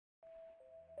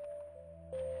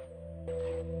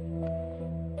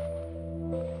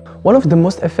One of the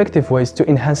most effective ways to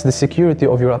enhance the security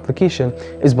of your application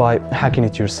is by hacking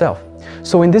it yourself.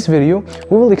 So in this video,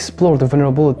 we will explore the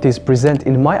vulnerabilities present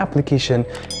in my application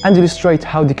and illustrate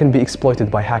how they can be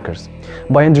exploited by hackers.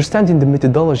 By understanding the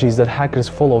methodologies that hackers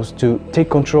follow to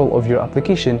take control of your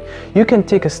application, you can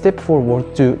take a step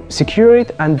forward to secure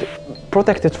it and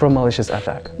protect it from malicious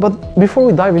attack. But before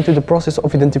we dive into the process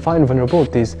of identifying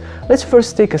vulnerabilities, let's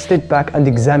first take a step back and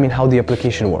examine how the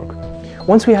application works.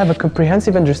 Once we have a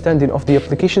comprehensive understanding of the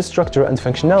application structure and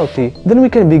functionality, then we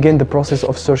can begin the process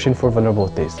of searching for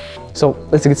vulnerabilities. So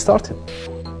let's get started.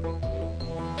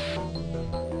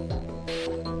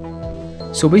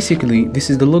 So basically,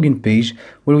 this is the login page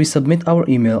where we submit our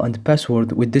email and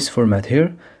password with this format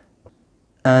here.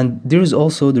 And there is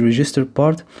also the register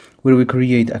part where we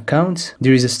create accounts.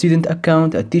 There is a student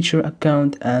account, a teacher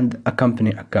account, and a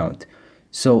company account.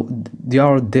 So they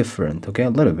are different, okay, a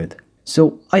little bit.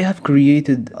 So I have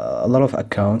created a lot of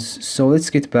accounts. So let's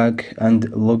get back and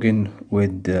log in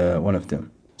with one of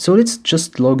them. So let's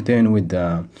just log in with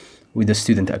the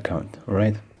student account, all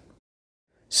right?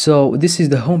 So this is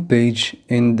the home page.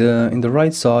 In the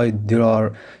right side, there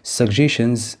are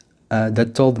suggestions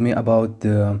that told me about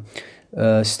the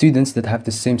students that have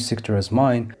the same sector as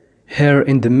mine. Here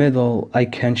in the middle, I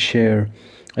can share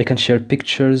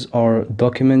pictures or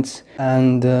documents,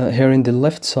 and here in the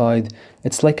left side,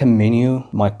 it's like a menu: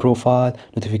 my profile,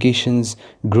 notifications,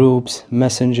 groups,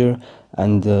 messenger,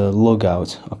 and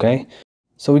logout. Okay,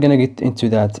 so we're gonna get into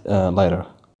that later.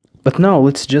 But now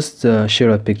let's just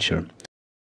share a picture.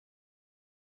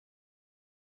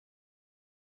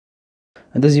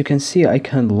 And as you can see, I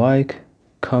can like,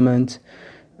 comment,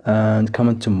 and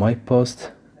comment to my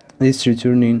post. It's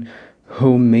returning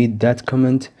who made that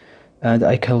comment, and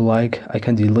I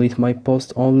can delete my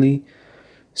post only.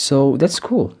 So that's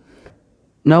cool.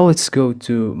 Now let's go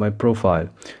to my profile.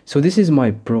 So this is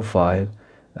my profile.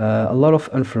 A lot of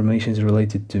information is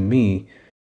related to me.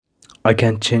 I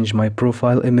can change my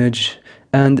profile image,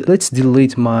 and let's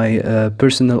delete my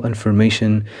personal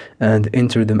information and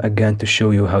enter them again to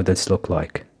show you how that's look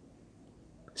like.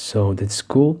 So that's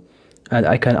cool, and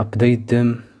I can update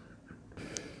them.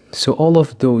 So all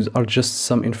of those are just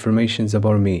some informations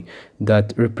about me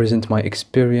that represent my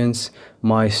experience,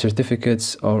 my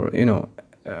certificates, or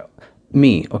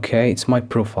me. Okay, it's my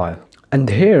profile. And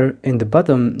here in the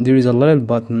bottom there is a little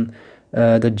button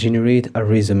that generate a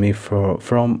resume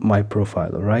from my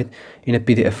profile, right, in a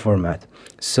PDF format.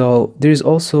 So there is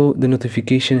also the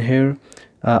notification here.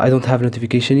 I don't have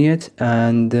notification yet,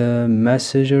 and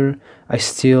messenger I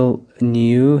still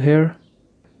new here.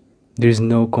 There is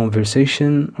no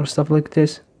conversation or stuff like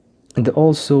this. And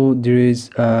also there is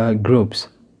groups.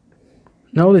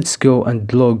 Now let's go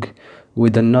and log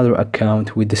with another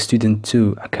account, with the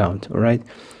student2 account. All right,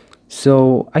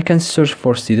 so I can search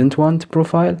for student1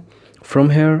 profile from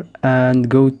here and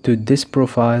go to this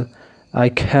profile. I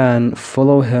can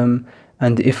follow him,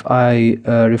 and if I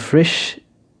refresh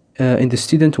in the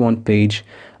student1 page,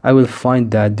 I will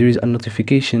find that there is a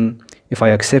notification. If I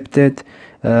accept it,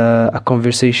 a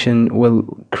conversation will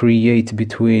create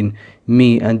between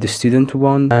me and the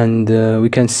student1, and we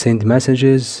can send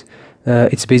messages.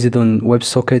 It's based on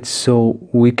WebSocket, so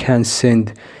we can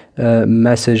send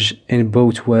message in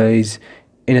both ways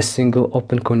in a single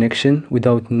open connection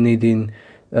without needing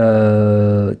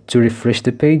to refresh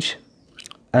the page,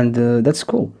 and that's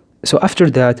cool. So after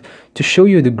that, to show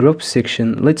you the group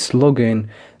section, let's log in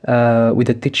with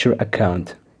a teacher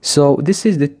account. So this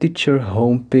is the teacher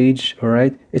homepage, all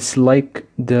right? It's like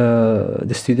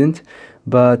the student,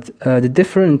 but the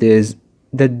difference is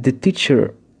that the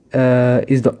teacher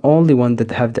is the only one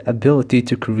that have the ability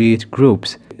to create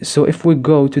groups. So if we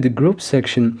go to the group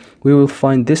section, we will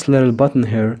find this little button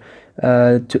here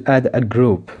to add a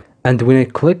group. And when I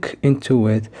click into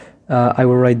it, I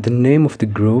will write the name of the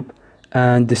group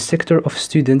and the sector of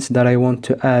students that I want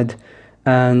to add,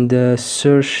 and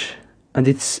search, and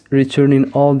it's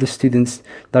returning all the students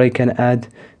that I can add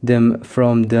them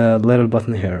from the little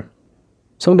button here.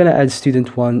 So I'm gonna add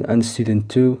student1 and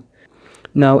student2.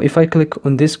 Now if I click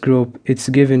on this group, it's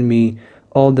giving me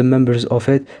all the members of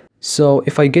it. So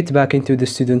if I get back into the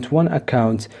student1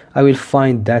 account, I will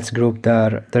find that group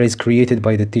that is created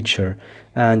by the teacher,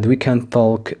 and we can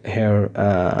talk here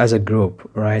as a group,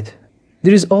 right?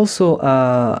 There is also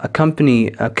a company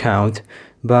account,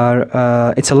 but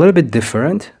it's a little bit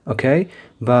different, okay?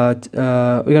 But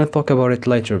we're gonna talk about it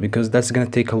later, because that's gonna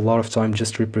take a lot of time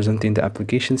just representing the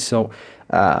application. So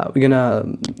we're gonna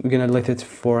let it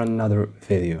for another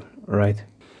video, right?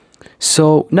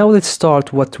 So now let's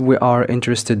start what we are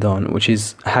interested on, which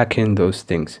is hacking those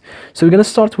things. So we're gonna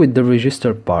start with the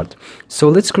register part. So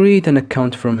let's create an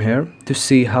account from here to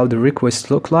see how the requests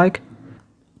look like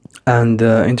and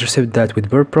intercept that with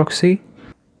burp proxy.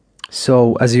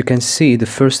 So as you can see, the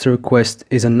first request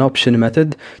is an option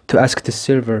method to ask the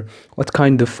server what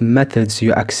kind of methods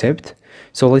you accept.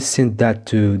 So let's send that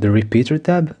to the repeater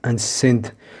tab and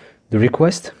send the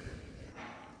request.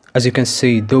 As you can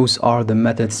see, those are the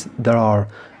methods that are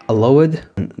allowed.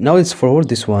 Now let's forward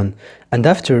this one, and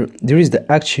after there is the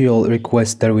actual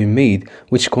request that we made,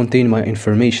 which contain my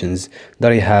informations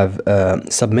that I have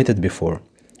submitted before.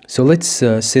 So let's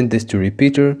send this to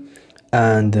repeater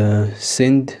and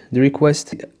send the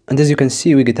request, and as you can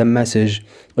see, we get a message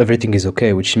everything is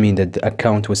okay, which means that the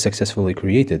account was successfully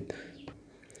created.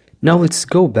 Now let's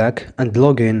go back and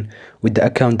log in with the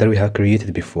account that we have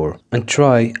created before and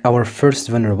try our first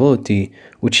vulnerability,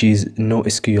 which is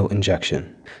NoSQL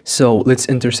injection. So let's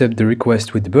intercept the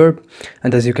request with burp,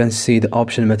 and as you can see, the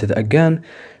option method again,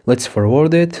 let's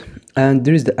forward it, and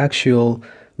there is the actual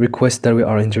request that we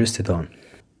are interested on.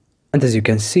 And as you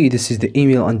can see, this is the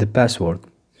email and the password.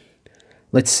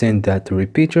 Let's send that to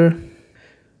repeater.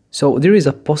 So there is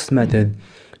a post method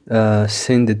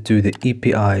send it to the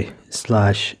API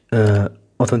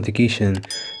 / authentication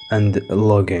and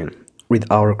login with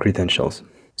our credentials.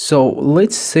 So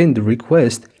let's send the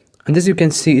request, and as you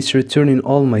can see, it's returning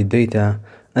all my data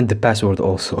and the password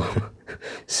also.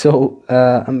 So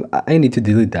I need to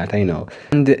delete that, I know.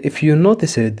 And if you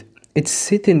notice it, it's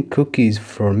setting cookies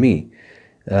for me.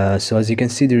 So as you can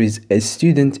see, there is a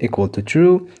student equal to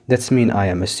true, that's mean I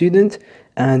am a student,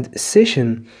 and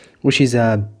session, which is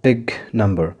a big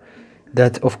number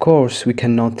that of course we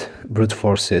cannot brute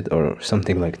force it or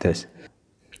something like this.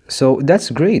 So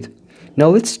that's great. Now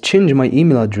let's change my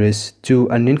email address to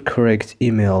an incorrect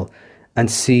email and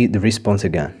see the response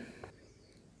again.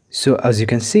 So as you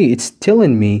can see, it's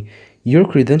telling me your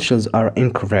credentials are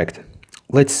incorrect.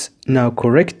 Let's now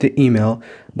correct the email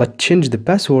but change the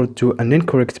password to an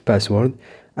incorrect password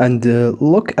and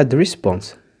look at the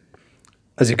response.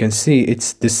 As you can see,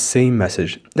 it's the same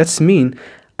message. That's mean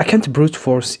I can't brute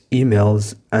force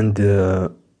emails and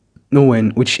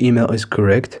knowing which email is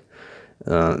correct.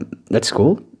 That's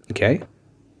cool. Okay.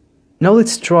 Now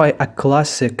let's try a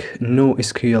classic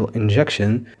NoSQL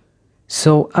injection.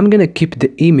 So I'm gonna keep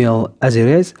the email as it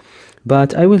is,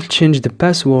 but I will change the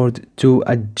password to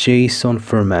a JSON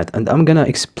format, and I'm gonna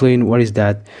explain what is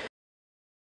that.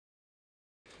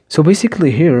 So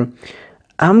basically here,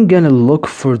 I'm gonna look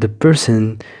for the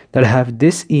person that have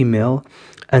this email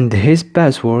and his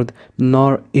password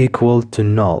not equal to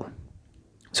null.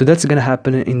 So that's gonna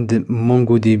happen in the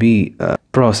MongoDB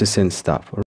processing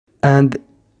stuff. And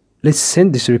let's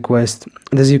send this request,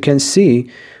 and as you can see,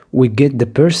 we get the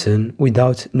person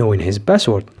without knowing his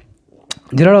password.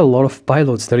 There are a lot of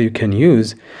pilots that you can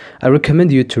use. I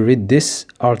recommend you to read this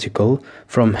article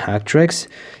from Hacktricks.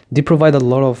 They provide a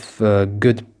lot of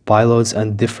good pilots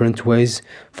and different ways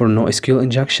for NoSQL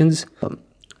injections.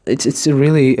 It's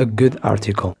really a good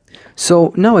article.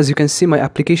 So now, as you can see, my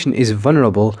application is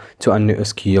vulnerable to a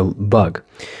NoSQL bug,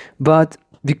 but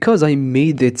because I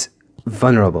made it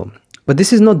vulnerable. But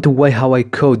this is not the way how I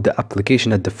code the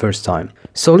application at the first time.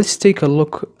 So let's take a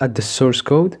look at the source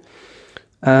code.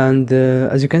 And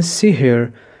as you can see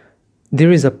here,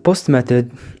 there is a post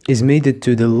method is made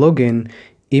to the login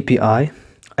API.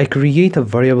 I create a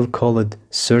variable called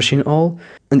searching all,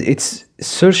 and it's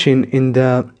searching in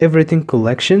the everything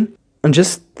collection. And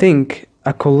just think,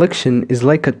 a collection is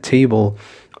like a table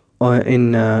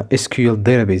in SQL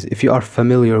database, if you are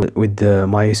familiar with the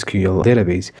MySQL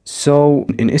database. So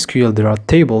in SQL there are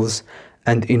tables,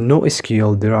 and in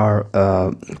NoSQL there are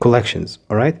collections.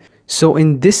 All right. So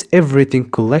in this everything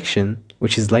collection,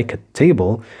 which is like a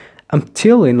table, I'm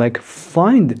telling like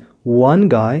find one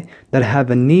guy that have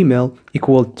an email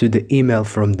equal to the email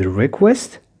from the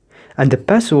request, and the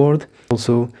password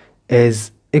also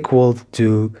is equal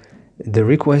to the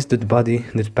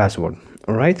request.body.password.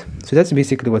 All right, so that's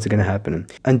basically what's gonna happen.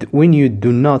 And when you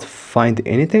do not find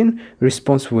anything,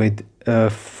 response with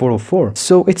 404.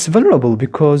 So it's vulnerable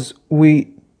because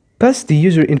we pass the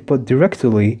user input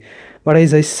directly, but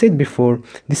as I said before,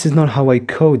 this is not how I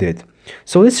code it.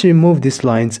 So let's remove these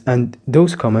lines and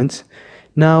those comments.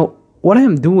 Now what I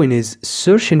am doing is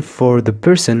searching for the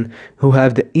person who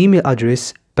have the email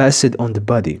address passed on the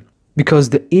body, because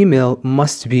the email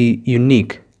must be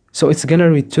unique. So it's gonna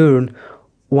return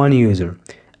one user,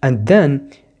 and then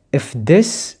if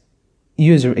this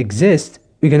user exists,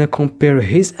 we're gonna compare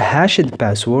his hashed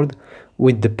password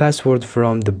with the password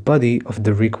from the body of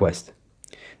the request.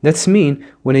 That's mean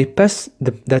when I pass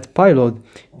that payload,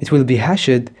 it will be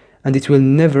hashed and it will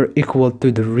never equal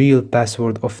to the real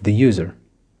password of the user.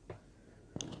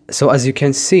 So as you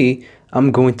can see,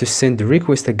 I'm going to send the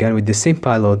request again with the same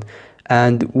payload,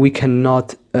 and we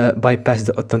cannot bypass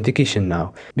the authentication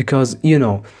now, because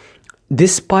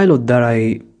this payload that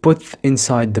I put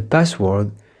inside the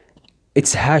password,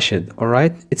 it's hashed, all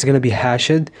right? It's gonna be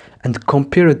hashed and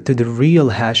compared to the real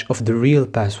hash of the real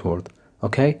password,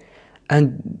 okay?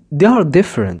 And they are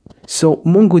different. So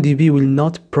MongoDB will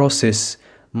not process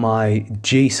my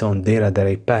JSON data that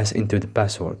I pass into the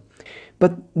password.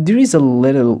 But there is a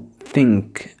little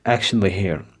thing actually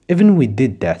here. Even we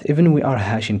did that, even we are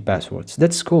hashing passwords,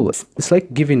 that's cool. It's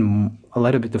like giving a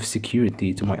little bit of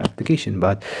security to my application,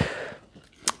 but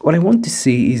what I want to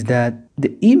see is that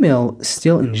the email is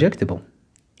still injectable.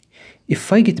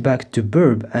 If I get back to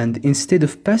Burp and instead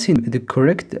of passing the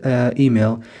correct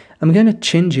email, I'm gonna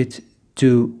change it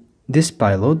to this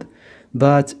payload,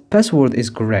 but password is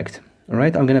correct, all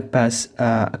right? I'm gonna pass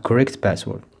a correct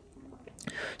password.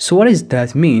 So what does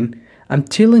that mean? I'm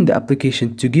telling the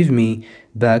application to give me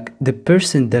back the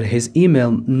person that his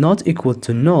email not equal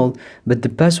to null, but the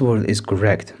password is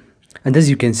correct. And as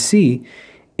you can see,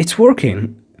 it's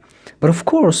working. But of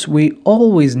course, we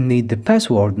always need the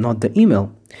password, not the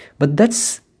email. But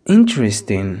that's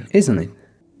interesting, isn't it?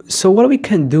 So what we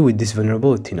can do with this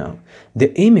vulnerability now? The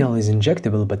email is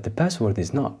injectable, but the password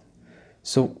is not.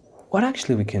 So what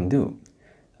actually we can do?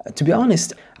 To be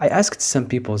honest, I asked some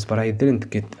people, but I didn't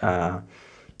get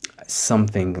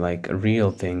something like a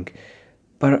real thing.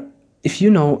 But if you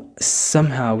know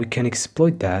somehow we can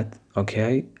exploit that,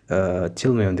 okay,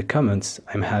 tell me in the comments.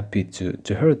 I'm happy to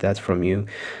hear that from you.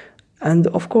 And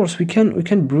of course, we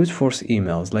can brute force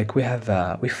emails. Like we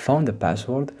found the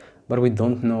password, but we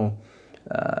don't know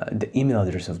the email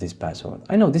address of this password.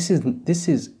 I know this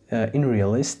is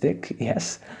unrealistic,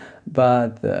 yes,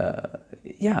 but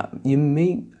yeah, you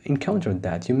may encounter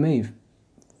that. You may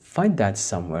find that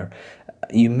somewhere.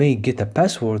 You may get a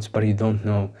password, but you don't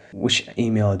know which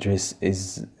email address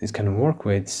is gonna work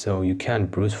with, so you can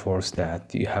brute force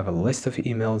that. You have a list of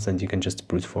emails and you can just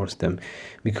brute force them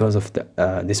because of the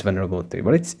this vulnerability.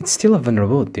 But it's still a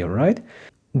vulnerability, right?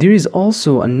 There is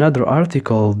also another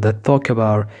article that talk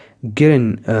about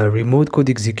getting remote code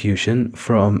execution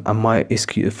from a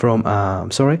NoSQL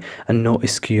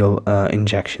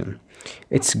injection.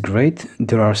 It's great.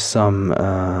 There are some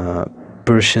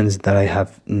versions that I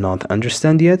have not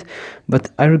understand yet,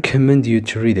 but I recommend you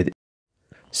to read it.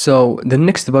 So the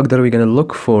next bug that we're gonna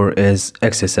look for is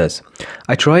XSS.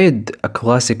 I tried a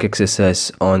classic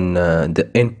XSS on the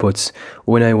inputs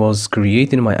when I was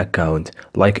creating my account,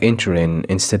 like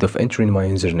instead of entering my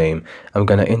username, I'm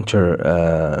gonna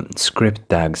enter script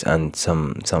tags and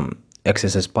some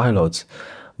XSS payloads,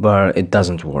 but it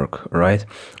doesn't work, right?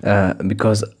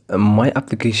 Because my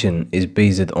application is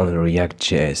based on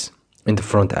React.js in the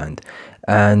front end,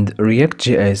 and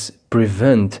React.js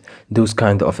prevent those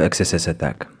kind of XSS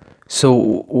attack.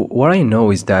 So what I know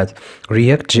is that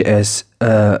React.js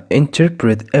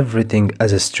interpret everything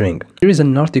as a string. There is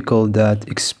an article that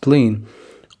explain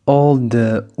all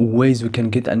the ways we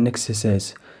can get an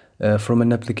XSS from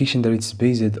an application that is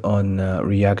based on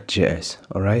React.js,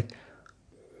 all right?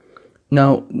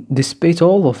 Now, despite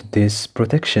all of this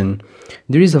protection,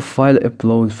 there is a file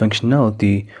upload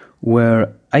functionality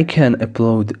where I can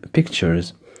upload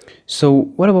pictures.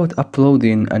 So what about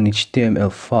uploading an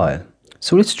HTML file?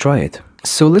 So let's try it.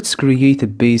 So let's create a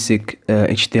basic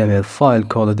HTML file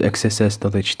called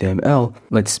xss.html.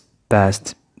 Let's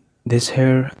paste this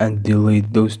here and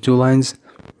delete those two lines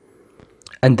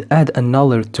and add an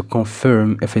alert to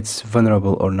confirm if it's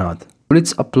vulnerable or not.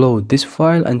 Let's upload this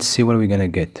file and see what we're gonna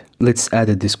get. Let's add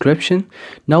a description.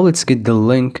 Now let's get the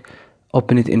link,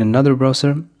 open it in another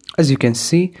browser. As you can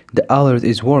see, the alert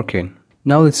is working.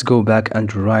 Now let's go back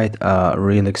and write a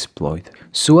real exploit.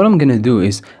 So what I'm gonna do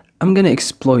is I'm gonna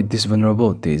exploit this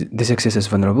vulnerability, this XSS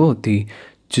vulnerability,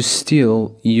 to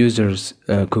steal users'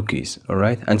 cookies, all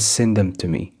right, and send them to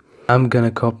me. I'm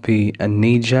gonna copy an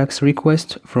AJAX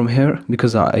request from here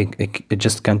because I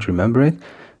just can't remember it.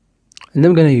 And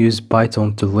I'm gonna use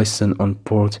Python to listen on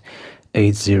port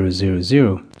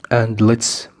 8000. And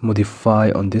let's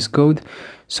modify on this code.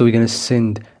 So we're gonna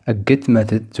send a get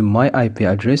method to my IP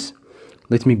address.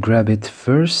 Let me grab it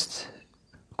first.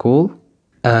 Cool.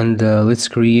 And let's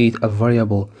create a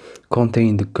variable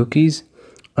containing the cookies.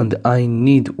 And I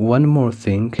need one more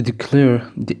thing to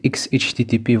declare the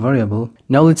xHTTP variable.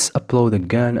 Now let's upload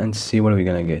again and see what we're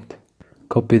gonna get.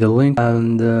 Copy the link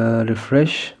and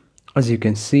refresh. As you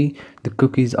can see, the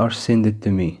cookies are sent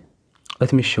to me.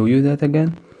 Let me show you that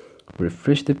again.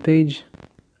 Refresh the page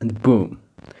and boom,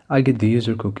 I get the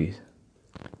user cookies.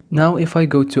 Now if I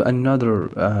go to another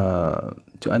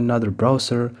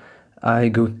browser, I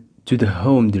go to the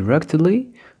home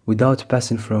directly without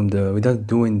without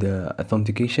doing the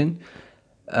authentication.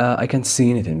 I can't see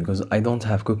anything because I don't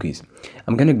have cookies.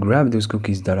 I'm gonna grab those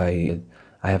cookies that I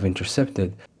have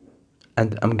intercepted,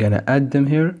 and I'm gonna add them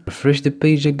here, refresh the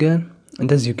page again,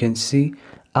 and as you can see,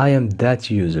 I am that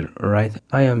user, right?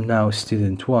 I am now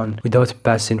student 1 without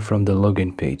passing from the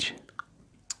login page.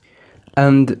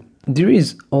 And there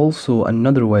is also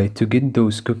another way to get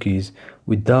those cookies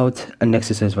without an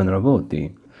XSS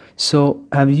vulnerability. So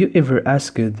have you ever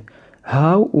asked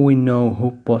how we know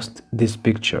who posted this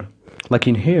picture? Like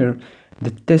in here,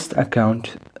 the test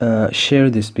account share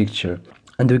this picture,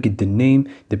 and we get the name,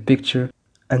 the picture,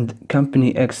 and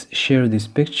company X share this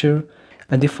picture.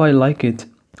 And if I like it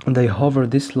and I hover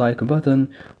this like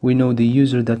button, we know the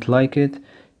user that like it.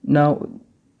 Now,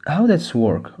 how that's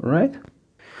work, right?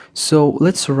 So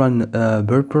let's run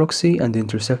bird proxy and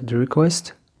intercept the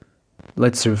request.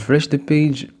 Let's refresh the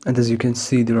page, and as you can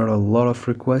see, there are a lot of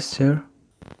requests here.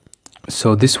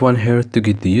 So this one here to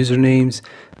get the usernames,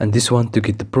 and this one to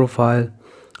get the profile,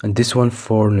 and this one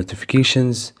for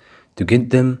notifications to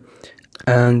get them,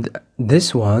 and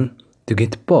this one to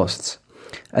get posts.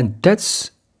 And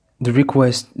that's the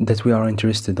request that we are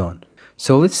interested on.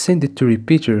 So let's send it to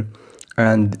repeater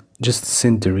and just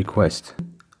send the request.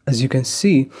 As you can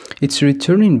see, it's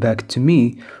returning back to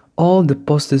me all the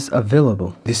posts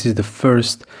available. This is the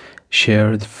first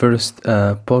share, the first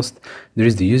post. There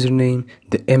is the username,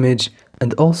 the image,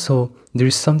 and also there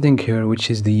is something here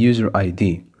which is the user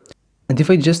ID. And if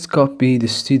I just copy the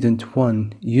student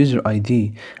 1 user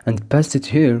ID and paste it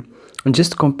here and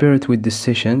just compare it with the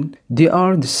session, they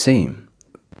are the same.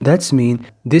 That's mean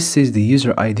this is the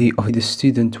user ID of the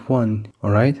student 1,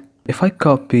 alright? If I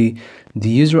copy the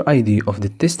user ID of the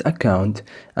test account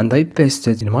and I paste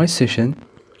it in my session,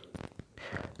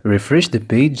 refresh the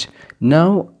page,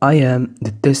 now I am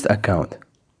the test account.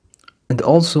 And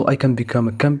also I can become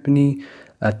a company,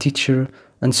 a teacher,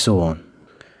 and so on.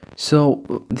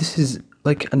 So this is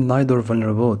like an IDOR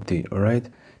vulnerability, alright?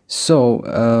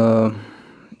 So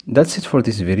that's it for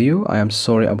this video. I am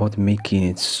sorry about making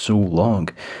it so long,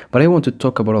 but I want to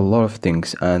talk about a lot of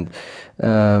things, and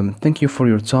thank you for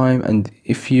your time. And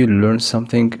if you learned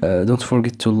something, don't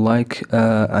forget to like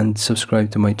and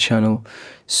subscribe to my channel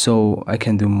so I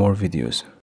can do more videos.